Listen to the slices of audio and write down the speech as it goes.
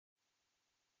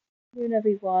afternoon,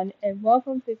 everyone, and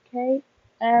welcome to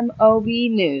KMOB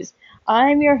News.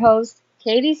 I'm your host,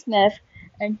 Katie Smith,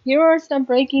 and here are some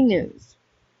breaking news.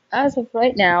 As of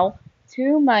right now,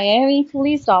 two Miami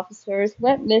police officers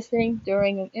went missing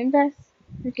during an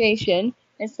investigation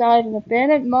inside an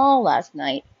abandoned mall last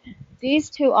night.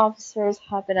 These two officers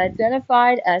have been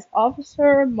identified as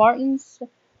Officer Martin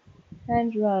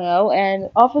Sandrano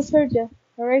and Officer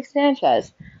Derek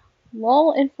Sanchez.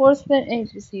 Law enforcement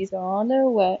agencies are on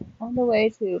the way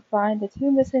to find the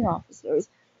two missing officers.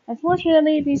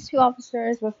 Unfortunately, these two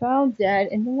officers were found dead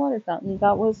in the water fountain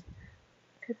that was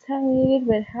contaminated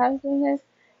with hazardous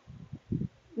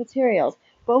materials.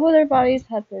 Both of their bodies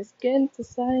had their skin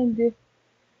decaying due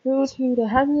to the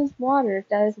hazardous water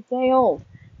that is a day old.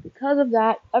 Because of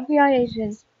that, FBI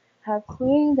agents have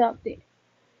cleaned up the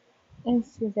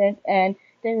incident and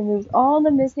they removed all the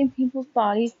missing people's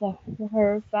bodies that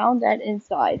were found at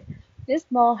inside. This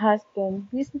mall has been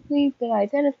recently been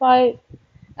identified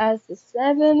as the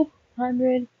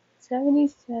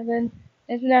 777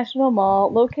 International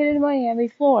Mall located in Miami,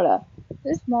 Florida.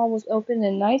 This mall was opened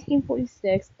in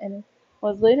 1946 and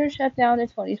was later shut down in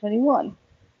 2021.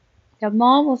 The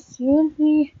mall will soon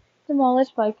be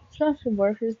demolished by construction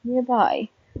workers nearby.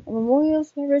 A memorial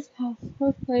service has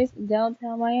took place in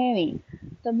downtown Miami.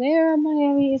 The mayor of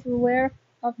Miami is aware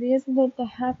of the incident that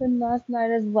happened last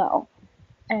night as well.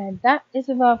 And that is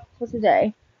about for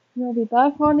today. We'll be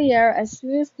back on the air as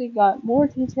soon as we got more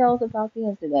details about the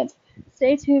incident.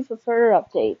 Stay tuned for further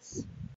updates.